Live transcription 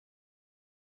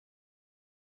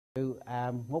So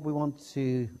what we want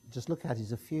to just look at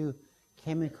is a few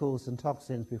chemicals and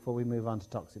toxins before we move on to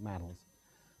toxic metals.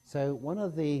 So one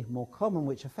of the more common,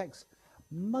 which affects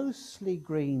mostly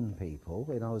green people,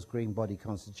 in other words, green body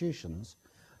constitutions,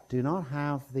 do not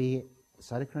have the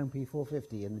cytochrome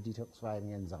P450 and the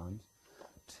detoxifying enzymes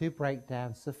to break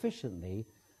down sufficiently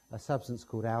a substance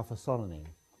called alpha-solanine.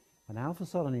 And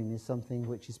alpha-solanine is something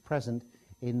which is present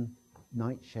in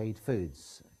nightshade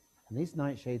foods. And these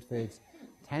nightshade foods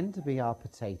tend to be our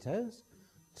potatoes,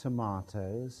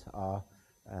 tomatoes, our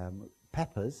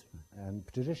peppers, and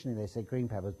traditionally they say green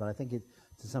peppers, but I think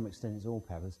to some extent it's all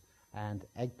peppers, and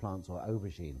eggplants or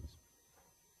aubergines.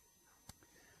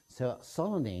 So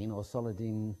solanine or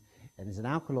solanine is an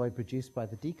alkaloid produced by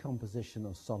the decomposition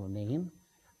of solanine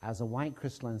as a white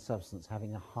crystalline substance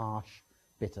having a harsh,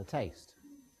 bitter taste.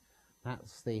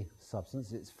 That's the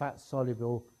substance. It's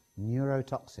fat-soluble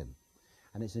neurotoxin.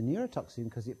 And it's a neurotoxin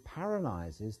because it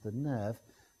paralyzes the nerve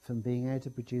from being able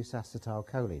to produce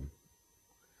acetylcholine.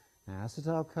 Now,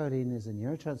 acetylcholine is a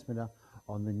neurotransmitter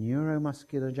on the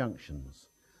neuromuscular junctions.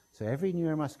 So every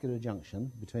neuromuscular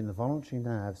junction between the voluntary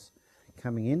nerves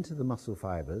coming into the muscle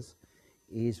fibers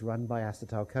is run by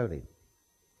acetylcholine.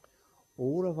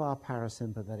 All of our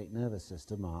parasympathetic nervous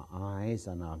system, our eyes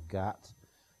and our gut,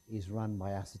 is run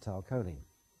by acetylcholine.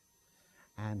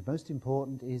 And most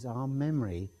important is our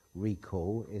memory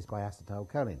recall is by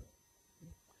acetylcholine.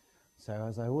 So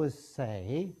as I always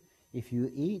say, if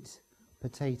you eat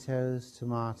potatoes,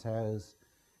 tomatoes,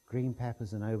 green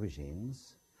peppers and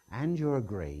aubergines, and you're a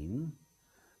green,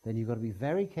 then you've got to be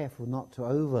very careful not to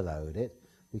overload it,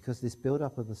 because this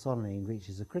build-up of the solanine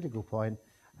reaches a critical point,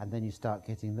 and then you start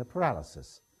getting the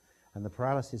paralysis. And the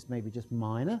paralysis may be just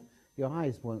minor. Your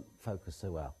eyes won't focus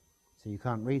so well. So you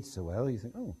can't read so well. You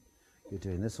think, oh, you're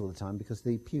doing this all the time because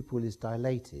the pupil is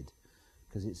dilated,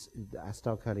 because it's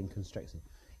acetylcholine constricts it.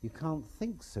 You can't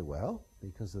think so well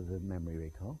because of the memory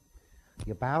recall.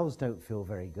 Your bowels don't feel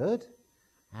very good,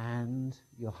 and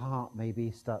your heart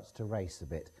maybe starts to race a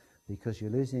bit because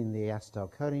you're losing the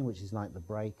acetylcholine, which is like the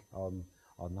brake on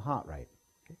the heart rate.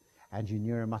 Okay? And your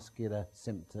neuromuscular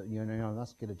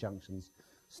junctions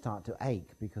start to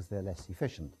ache because they're less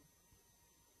efficient.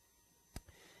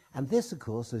 And this, of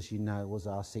course, as you know, was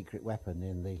our secret weapon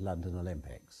in the London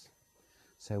Olympics.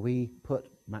 So we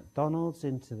put McDonald's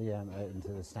into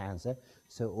the stands there.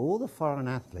 So all the foreign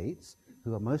athletes,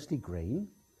 who are mostly green,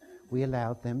 we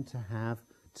allowed them to have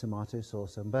tomato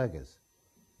sauce and burgers,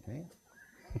 okay?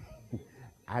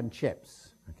 And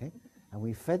chips, okay? And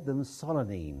we fed them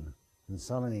solanine,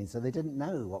 so they didn't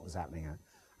know what was happening.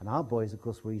 And our boys, of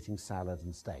course, were eating salad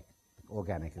and steak,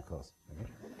 organic, of course. Okay?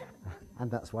 And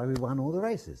that's why we won all the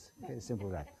races. Okay, simple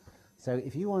as that. So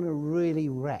if you want to really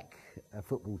wreck a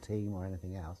football team or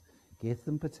anything else, give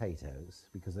them potatoes,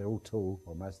 because they're all tall,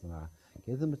 or most of them are.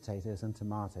 Give them potatoes and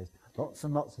tomatoes, lots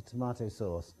and lots of tomato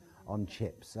sauce on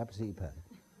chips, absolutely perfect.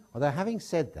 Although having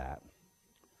said that,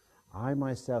 I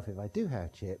myself, if I do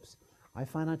have chips, I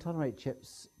find I tolerate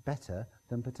chips better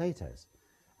than potatoes.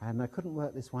 And I couldn't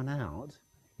work this one out.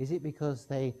 Is it because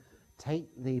they take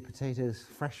the potatoes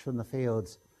fresh from the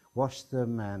fields, wash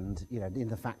them, and in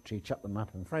the factory chop them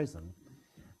up and froze them?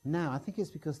 No, I think it's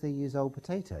because they use old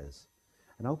potatoes.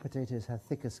 And old potatoes have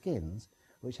thicker skins,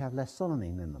 which have less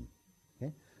solanine in them.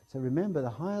 Okay? So remember, the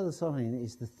higher the solanine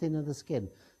is, the thinner the skin.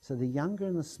 So the younger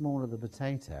and the smaller the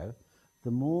potato,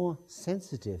 the more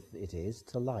sensitive it is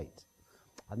to light.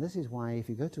 And this is why if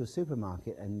you go to a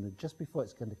supermarket and just before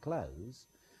it's going to close,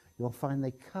 you'll find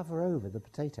they cover over the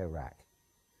potato rack,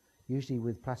 usually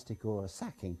with plastic or a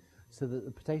sacking, so that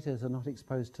the potatoes are not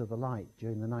exposed to the light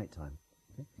during the night time.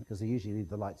 Okay? Because they usually leave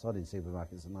the lights on in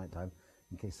supermarkets at night time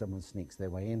in case someone sneaks their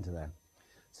way into there.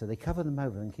 So they cover them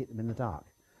over and keep them in the dark.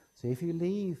 So if you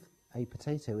leave a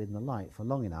potato in the light for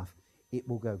long enough, it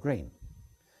will go green.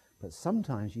 But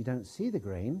sometimes you don't see the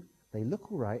green. They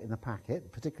look all right in the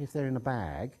packet, particularly if they're in a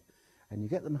bag, and you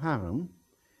get them home,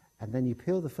 and then you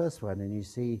peel the first one and you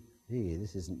see, hey,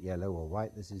 this isn't yellow or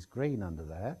white, this is green under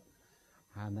there.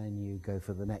 And then you go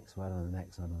for the next one and the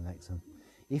next one and the next one.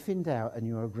 If in doubt and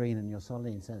you're a green and you're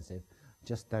solanine sensitive,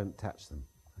 just don't touch them,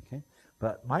 okay?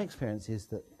 But my experience is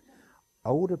that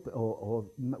older or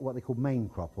what they call main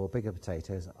crop or bigger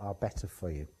potatoes are better for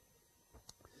you.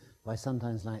 I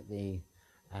sometimes like the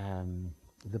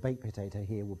baked potato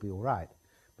here would be all right,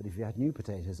 but if you had new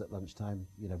potatoes at lunchtime,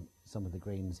 some of the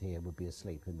greens here would be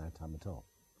asleep in no time at all.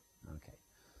 Okay.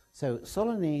 So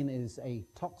solanine is a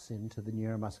toxin to the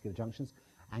neuromuscular junctions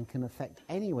and can affect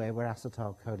anywhere where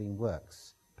acetylcholine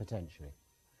works, potentially.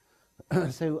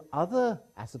 So other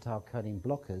acetylcholine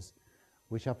blockers,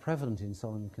 which are prevalent in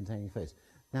solanine-containing foods,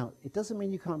 Now, it doesn't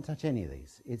mean you can't touch any of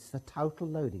these. It's the total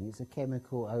loading. It's a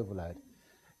chemical overload.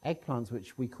 Eggplants,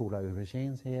 which we call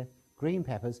aubergines here, green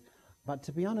peppers. But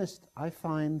to be honest, I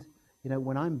find,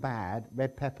 when I'm bad,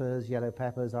 red peppers, yellow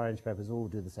peppers, orange peppers all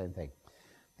do the same thing.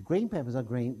 The green peppers are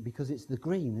green because it's the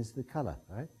green is the colour,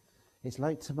 right? It's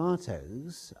like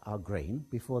tomatoes are green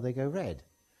before they go red.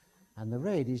 And the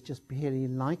red is just purely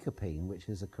lycopene, which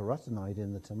is a carotenoid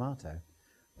in the tomato.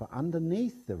 But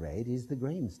underneath the red is the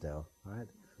green still, right?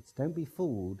 So don't be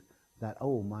fooled that,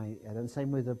 and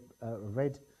same with a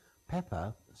red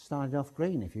pepper started off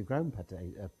green if you've grown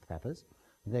peppers.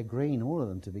 They're green, all of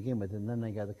them, to begin with, and then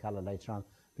they go the colour later on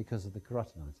because of the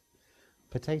carotenoids.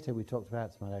 Potato, we talked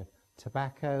about, tomato.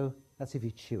 Tobacco, that's if you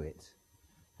chew it.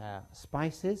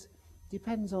 Spices,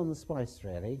 depends on the spice,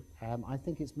 really. I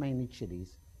think it's mainly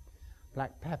chilies.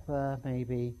 Black pepper,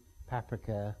 maybe,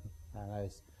 paprika,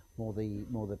 those more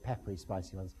the peppery,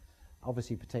 spicy ones.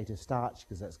 Obviously, potato starch,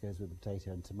 because that goes with the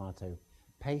potato, and tomato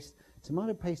paste.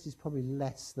 Tomato paste is probably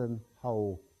less than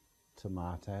whole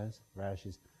tomatoes,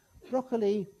 radishes.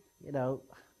 Broccoli,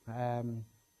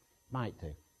 might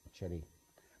do, chili.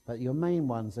 But your main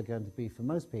ones are going to be, for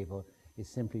most people, is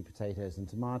simply potatoes and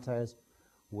tomatoes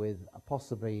with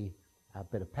possibly a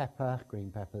bit of pepper, green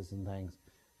peppers and things,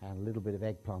 and a little bit of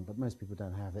eggplant, but most people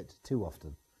don't have it too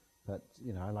often. But,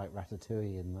 I like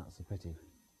ratatouille, and that's a pity.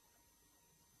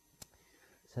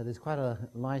 So there's quite a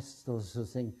nice sort of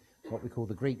thing, what we call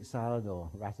the Greek salad or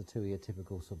ratatouille, a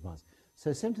typical sort of mice.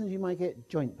 So symptoms, you might get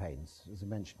joint pains, as I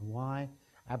mentioned. Why?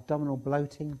 Abdominal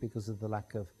bloating because of the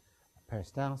lack of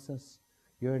peristalsis.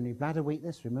 Urinary bladder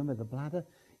weakness. Remember the bladder?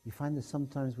 You find this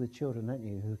sometimes with children, don't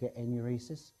you, who get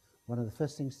enuresis. One of the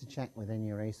first things to check with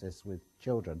enuresis with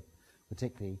children,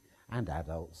 particularly, and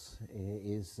adults,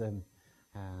 is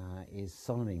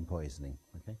solanine poisoning.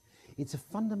 Okay, it's a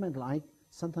fundamental. I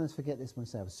sometimes forget this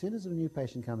myself. As soon as a new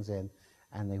patient comes in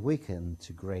and they weaken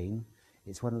to green,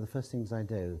 it's one of the first things I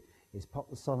do is pop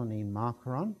the solanine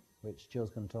marker on, which Jill's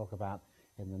going to talk about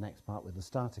in the next part with the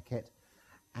starter kit,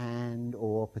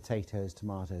 or potatoes,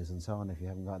 tomatoes, and so on, if you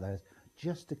haven't got those,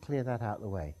 just to clear that out of the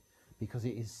way, because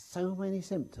it is so many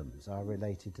symptoms are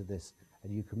related to this,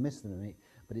 and you can miss them,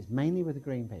 but it's mainly with the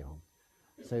green people.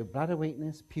 So bladder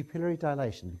weakness, pupillary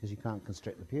dilation, because you can't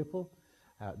constrict the pupil.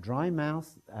 Dry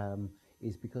mouth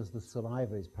is because the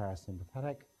saliva is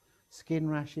parasympathetic. Skin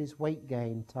rashes, weight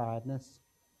gain, tiredness.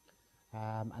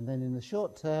 And then in the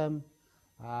short term,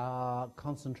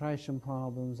 concentration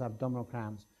problems, abdominal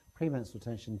cramps, premenstrual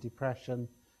tension, depression,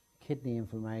 kidney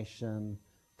inflammation,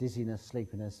 dizziness,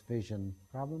 sleepiness, vision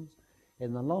problems.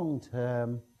 In the long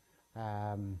term,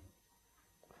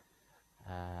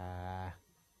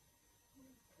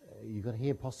 you've got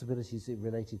here possibilities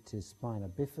related to spina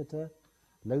bifida,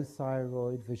 low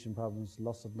thyroid, vision problems,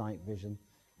 loss of night vision,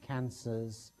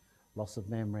 cancers, loss of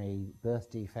memory, birth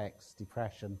defects,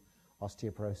 depression,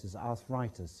 osteoporosis,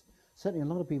 arthritis. Certainly a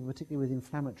lot of people, particularly with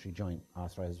inflammatory joint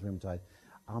arthritis, rheumatoid,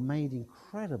 are made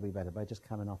incredibly better by just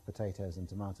coming off potatoes and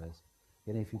tomatoes,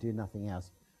 if you do nothing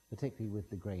else, particularly with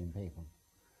the green people.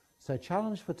 So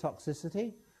challenge for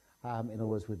toxicity, in other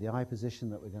words, with the eye position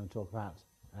that we're going to talk about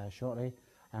shortly,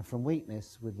 and from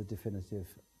weakness with the definitive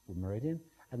meridian,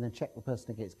 and then check the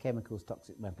person against chemicals,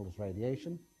 toxic metals,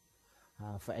 radiation,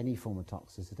 for any form of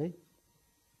toxicity.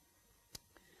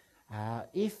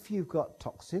 If you've got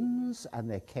toxins, and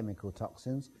they're chemical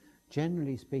toxins,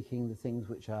 generally speaking, the things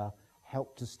which are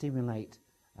help to stimulate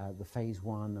the phase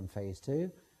 1 and phase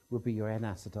 2 would be your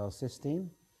N-acetylcysteine.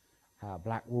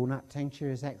 Black walnut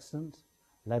tincture is excellent.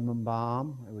 Lemon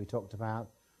balm, we talked about.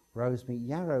 Rosemary,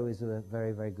 yarrow is a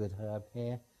very, very good herb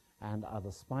here, and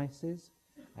other spices.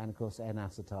 And of course,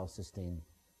 N-acetylcysteine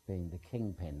being the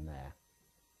kingpin there.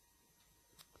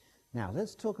 Now,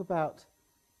 let's talk about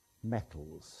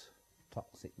metals,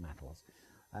 toxic metals.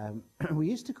 We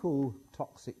used to call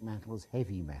toxic metals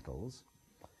heavy metals,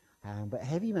 but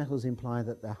heavy metals imply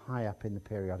that they're high up in the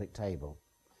periodic table.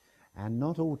 And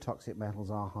not all toxic metals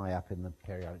are high up in the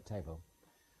periodic table.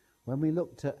 When we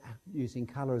looked at using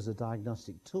colour as a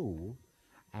diagnostic tool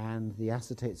and the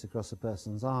acetates across a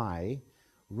person's eye,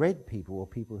 red people, or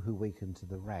people who weaken to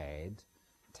the red,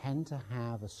 tend to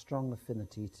have a strong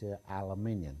affinity to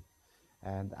aluminium.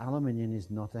 And aluminium is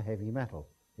not a heavy metal,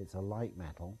 it's a light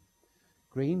metal.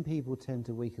 Green people tend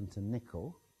to weaken to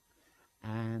nickel,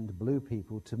 and blue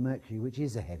people to mercury, which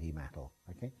is a heavy metal.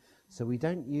 Okay? So we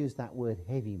don't use that word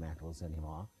heavy metals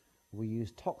anymore, we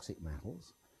use toxic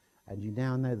metals. And you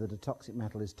now know that a toxic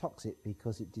metal is toxic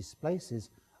because it displaces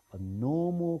a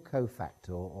normal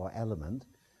cofactor or element,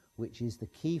 which is the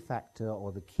key factor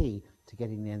or the key to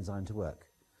getting the enzyme to work.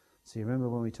 So you remember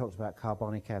when we talked about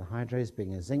carbonic anhydrase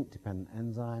being a zinc-dependent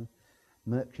enzyme,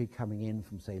 mercury coming in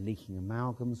from, say, leaking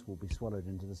amalgams will be swallowed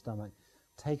into the stomach,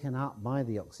 taken up by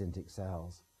the oxyntic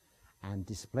cells, and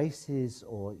displaces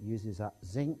or uses up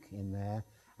zinc in there,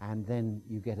 and then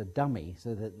you get a dummy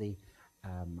so that the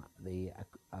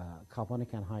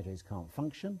carbonic anhydrase can't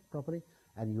function properly,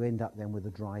 and you end up then with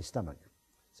a dry stomach.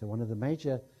 So one of the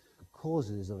major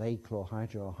causes of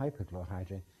achlorhydria or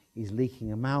hypochlorhydria is leaking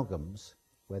amalgams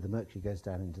where the mercury goes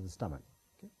down into the stomach.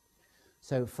 Okay?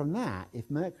 So from that, if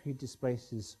mercury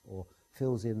displaces or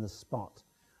fills in the spot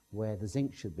where the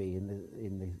zinc should be in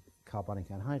the carbonic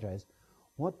anhydrase,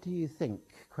 what do you think,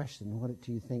 what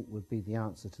do you think would be the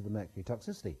answer to the mercury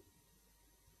toxicity?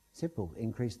 Simple,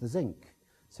 increase the zinc,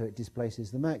 so it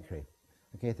displaces the mercury.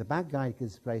 Okay, if the bad guy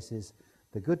displaces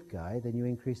the good guy, then you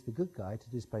increase the good guy to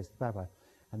displace the bad guy.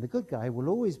 And the good guy will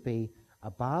always be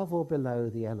above or below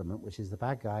the element, which is the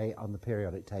bad guy on the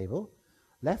periodic table,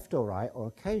 left or right, or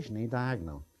occasionally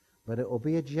diagonal. But it will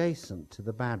be adjacent to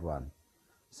the bad one.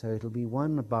 So it'll be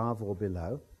one above or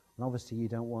below. And obviously you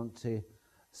don't want to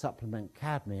supplement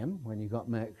cadmium when you've got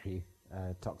mercury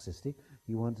toxicity.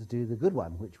 You want to do the good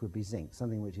one, which would be zinc,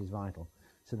 something which is vital.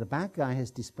 So the bad guy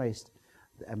has displaced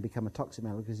and become a toxic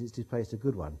metal because it's displaced a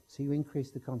good one. So you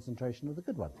increase the concentration of the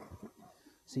good one.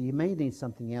 So you may need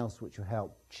something else which will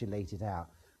help chelate it out.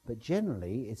 But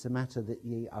generally, it's a matter that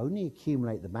you only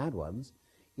accumulate the bad ones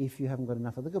if you haven't got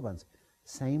enough of the good ones.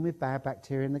 Same with bad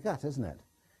bacteria in the gut, isn't it?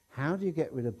 How do you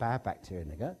get rid of bad bacteria in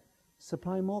the gut?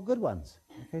 Supply more good ones,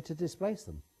 okay, to displace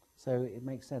them. So it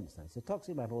makes sense then. So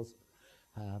toxic metals,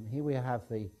 here we have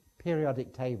the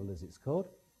periodic table, as it's called.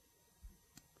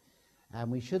 And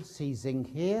we should see zinc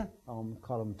here on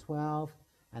column 12,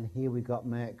 and here we've got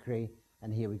mercury,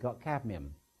 and here we've got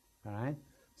cadmium. All right?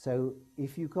 So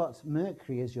if you've got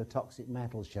mercury as your toxic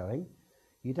metal showing,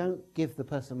 you don't give the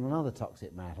person another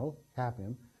toxic metal,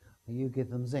 cadmium, you give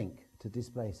them zinc to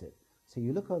displace it. So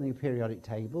you look on your periodic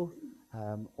table,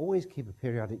 always keep a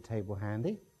periodic table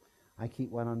handy. I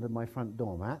keep one under my front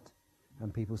doormat,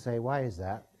 and people say, why is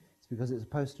that? It's because it's a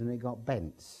poster and it got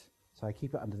bent. So I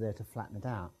keep it under there to flatten it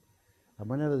out. And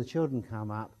whenever the children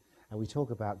come up and we talk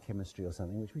about chemistry or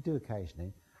something, which we do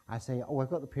occasionally, I say, oh,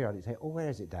 I've got the periodic table. Oh, where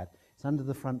is it, Dad? It's under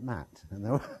the front mat. And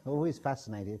they're always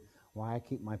fascinated why I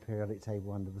keep my periodic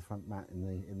table under the front mat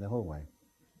in the hallway.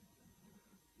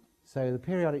 So the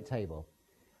periodic table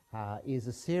is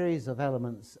a series of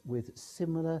elements with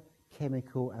similar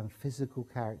chemical and physical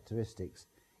characteristics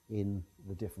in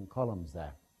the different columns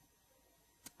there.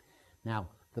 Now,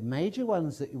 the major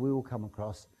ones that we will come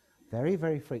across very,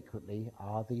 very frequently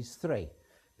are these three,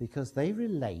 because they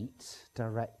relate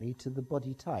directly to the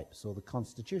body types or the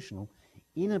constitutional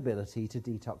inability to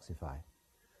detoxify.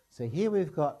 So here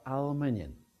we've got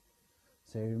aluminium.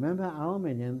 So remember,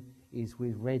 aluminium is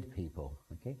with red people,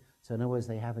 okay? So in other words,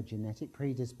 they have a genetic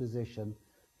predisposition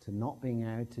to not being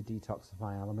able to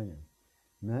detoxify aluminium.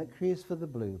 Mercury is for the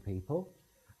blue people,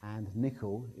 and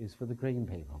nickel is for the green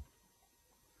people.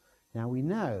 Now we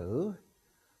know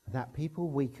that people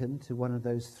weaken to one of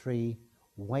those three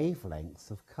wavelengths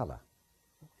of colour.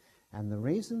 And the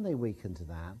reason they weaken to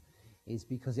that is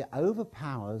because it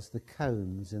overpowers the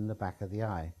cones in the back of the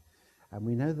eye. And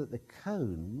we know that the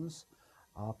cones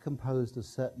are composed of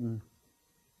certain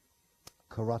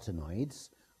carotenoids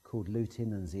called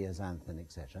lutein and zeaxanthin,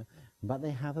 etc. But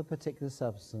they have a particular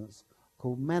substance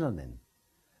called melanin.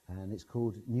 And it's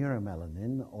called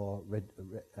neuromelanin, or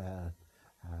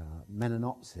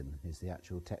melanopsin is the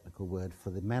actual technical word for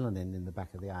the melanin in the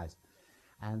back of the eyes.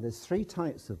 And there's three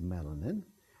types of melanin,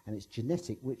 and it's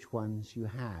genetic which ones you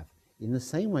have. In the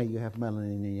same way you have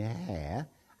melanin in your hair,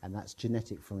 and that's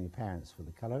genetic from your parents for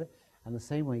the colour of it, and the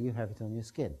same way you have it on your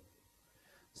skin.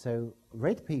 So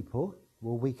red people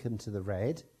will weaken to the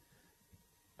red.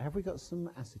 Have we got some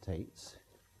acetates?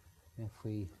 If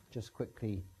we just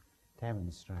quickly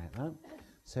demonstrate that.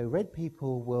 So red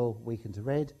people will weaken to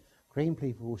red, green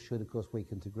people should of course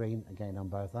weaken to green, again on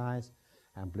both eyes,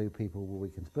 and blue people will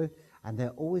weaken to blue. And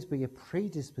there'll always be a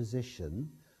predisposition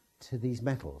to these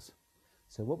metals.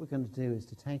 So what we're going to do is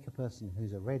to take a person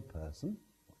who's a red person.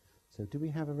 So do we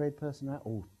have a red person now?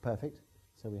 Oh, perfect.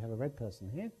 So we have a red person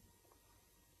here.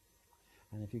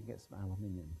 And if you can get some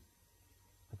aluminium.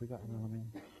 Have we got an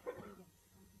aluminium?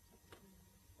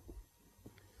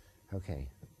 Okay.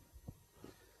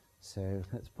 So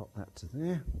let's pop that to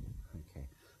there. Okay.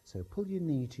 So pull your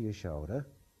knee to your shoulder.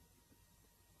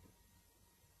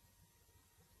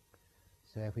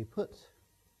 So if we put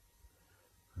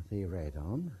the red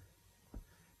on,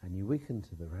 and you weaken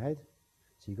to the red,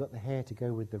 so you've got the hair to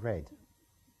go with the red.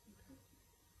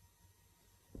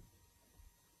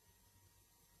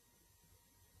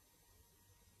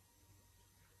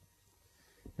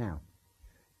 Now,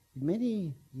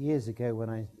 many years ago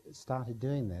when I started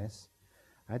doing this,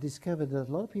 I discovered that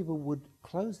a lot of people would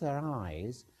close their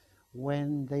eyes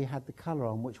when they had the colour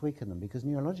on which weakened them, because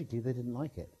neurologically they didn't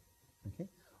like it. Okay?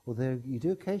 Although you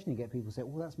do occasionally get people say,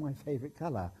 well, that's my favourite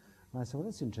colour. And I say, well,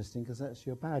 that's interesting because that's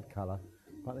your bad colour.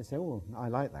 But they say, oh, I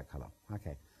like that colour.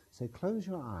 Okay, so close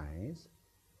your eyes,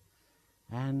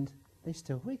 and they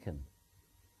still weaken.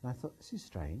 And I thought, this is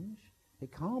strange.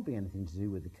 It can't be anything to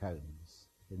do with the cones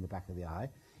in the back of the eye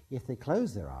if they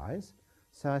close their eyes.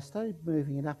 So I started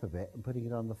moving it up a bit and putting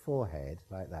it on the forehead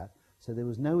like that. So there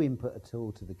was no input at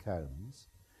all to the cones.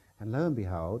 And lo and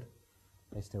behold,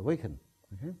 they still weaken.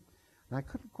 Okay? And I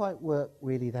couldn't quite work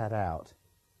really that out,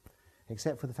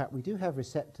 except for the fact we do have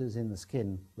receptors in the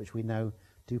skin which we know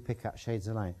do pick up shades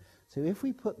of light. So if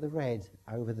we put the red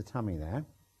over the tummy there,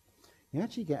 you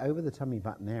actually get over the tummy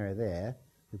button area there,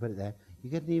 we put it there, you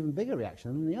get an even bigger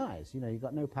reaction than the eyes. You know, you've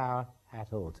got no power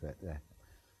at all to it there.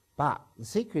 But the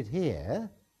secret here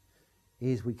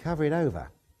is we cover it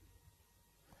over.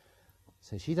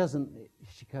 So she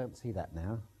can't see that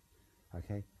now,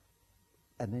 okay?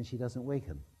 And then she doesn't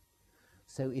weaken.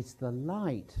 So it's the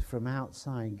light from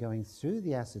outside going through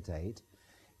the acetate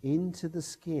into the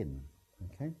skin,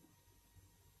 okay?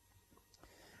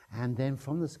 And then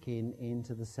from the skin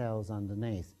into the cells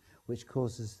underneath, which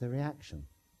causes the reaction,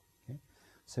 okay?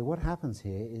 So what happens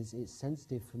here is it's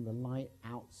sensitive from the light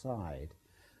outside.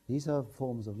 These are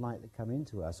forms of light that come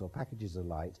into us, or packages of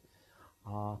light,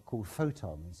 are called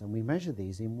photons, and we measure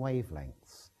these in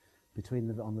wavelengths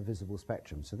on the visible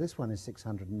spectrum. So this one is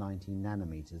 619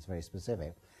 nanometers, very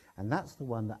specific, and that's the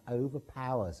one that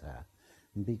overpowers her.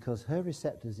 And because her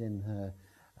receptors in her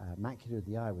macula of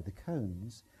the eye with the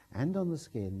cones and on the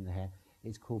skin there,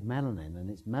 it's called melanin, and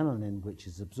it's melanin which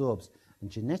is absorbs, and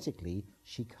genetically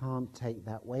she can't take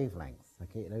that wavelength.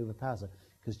 Okay, it overpowers her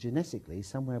because genetically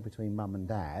somewhere between mum and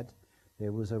dad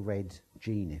there was a red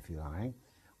gene, if you like,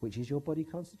 which is your body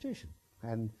constitution.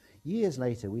 And years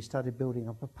later we started building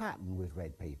up a pattern with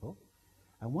red people,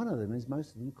 and one of them is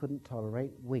most of them couldn't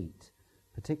tolerate wheat,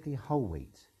 particularly whole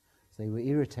wheat. So they were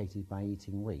irritated by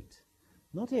eating wheat.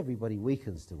 Not everybody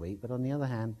weakens to wheat, but on the other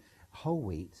hand, whole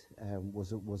wheat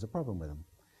was a problem with them.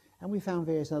 And we found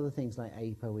various other things like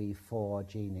ApoE4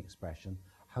 gene expression.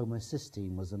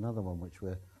 Homocysteine was another one which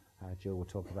Jill will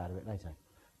talk about a bit later.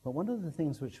 But one of the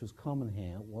things which was common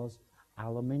here was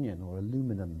aluminium, or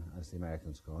aluminum as the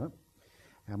Americans call it.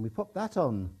 And we put that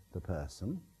on the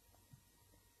person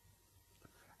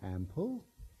and pull,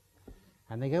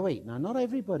 and they go eat. Now, not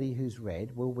everybody who's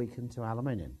red will weaken to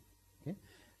aluminium. Okay?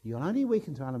 You'll only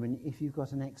weaken to aluminium if you've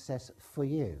got an excess for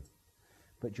you.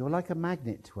 But you're like a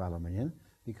magnet to aluminium,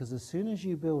 because as soon as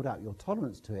you build up your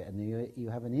tolerance to it, and you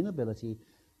have an inability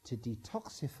to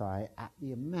detoxify at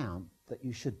the amount that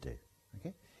you should do.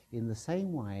 Okay? In the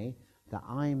same way that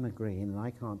I'm a green and I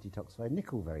can't detoxify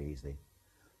nickel very easily.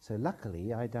 So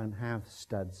luckily I don't have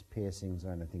studs, piercings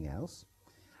or anything else,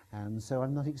 so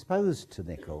I'm not exposed to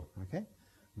nickel, okay?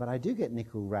 But I do get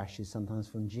nickel rashes sometimes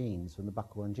from jeans, from the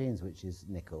buckle on jeans, which is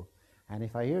nickel. And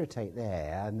if I irritate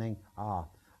there, and then,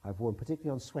 I've worn,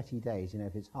 particularly on sweaty days, you know,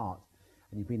 if it's hot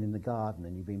and you've been in the garden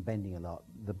and you've been bending a lot,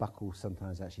 the buckle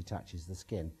sometimes actually touches the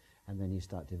skin, and then you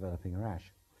start developing a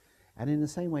rash. And in the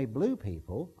same way, blue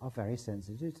people are very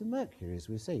sensitive to mercury, as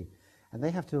we see. And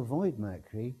they have to avoid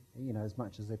mercury, you know, as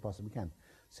much as they possibly can.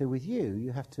 So with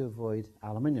you have to avoid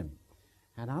aluminium.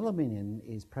 And aluminium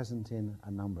is present in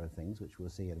a number of things, which we'll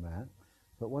see in a minute.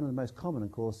 But one of the most common,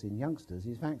 of course, in youngsters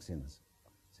is vaccines.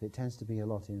 So it tends to be a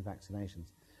lot in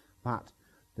vaccinations. But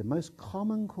the most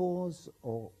common cause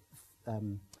or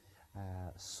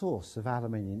source of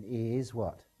aluminium is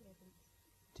what?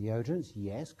 Deodorants,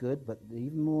 yes, good, but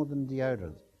even more than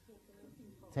deodorants.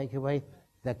 Take away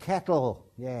the kettle,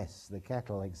 yes, the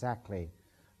kettle, exactly.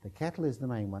 The kettle is the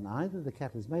main one. Either the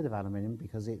kettle is made of aluminium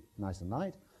because it's nice and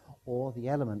light, or the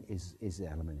element is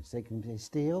aluminium. So it can be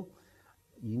steel.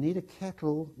 You need a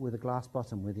kettle with a glass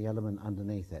bottom with the element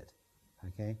underneath it,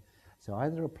 okay? So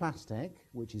either a plastic,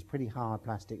 which is pretty hard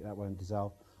plastic that won't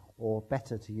dissolve, or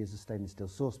better to use a stainless steel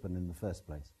saucepan in the first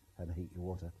place and heat your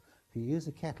water. If you use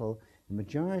a kettle, the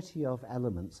majority of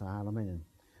elements are aluminium.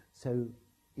 So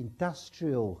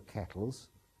industrial kettles,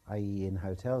 i.e. in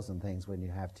hotels and things when you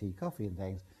have tea, coffee and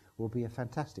things, will be a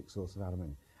fantastic source of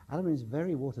aluminium. Aluminium is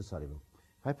very water soluble.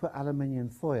 If I put aluminium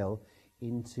foil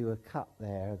into a cup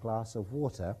there, a glass of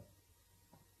water,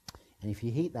 and if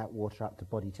you heat that water up to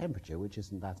body temperature, which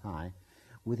isn't that high,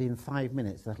 within 5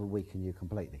 minutes that'll weaken you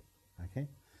completely. Okay?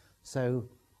 So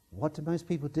what do most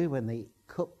people do when they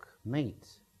cook meat?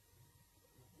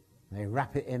 They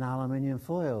wrap it in aluminium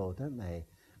foil, don't they?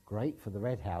 Of great for the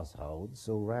red households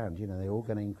all round. You know, they're all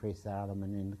going to increase their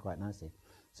aluminium quite nicely.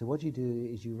 So what you do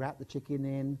is you wrap the chicken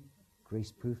in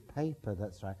greaseproof paper,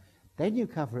 that's right. Then you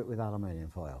cover it with aluminium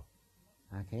foil,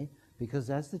 okay? Because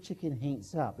as the chicken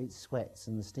heats up, it sweats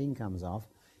and the steam comes off,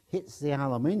 hits the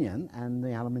aluminium, and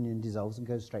the aluminium dissolves and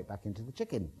goes straight back into the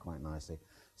chicken quite nicely.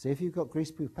 So if you've got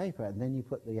greaseproof paper and then you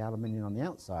put the aluminium on the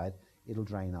outside, it'll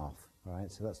drain off, all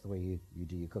right? So that's the way you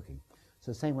do your cooking.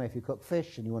 So the same way if you cook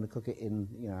fish and you want to cook it in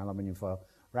aluminium foil,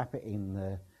 wrap it in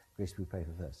the greaseproof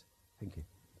paper first. Thank you.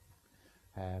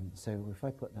 So if I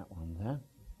put that one there,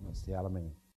 that's the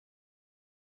aluminium.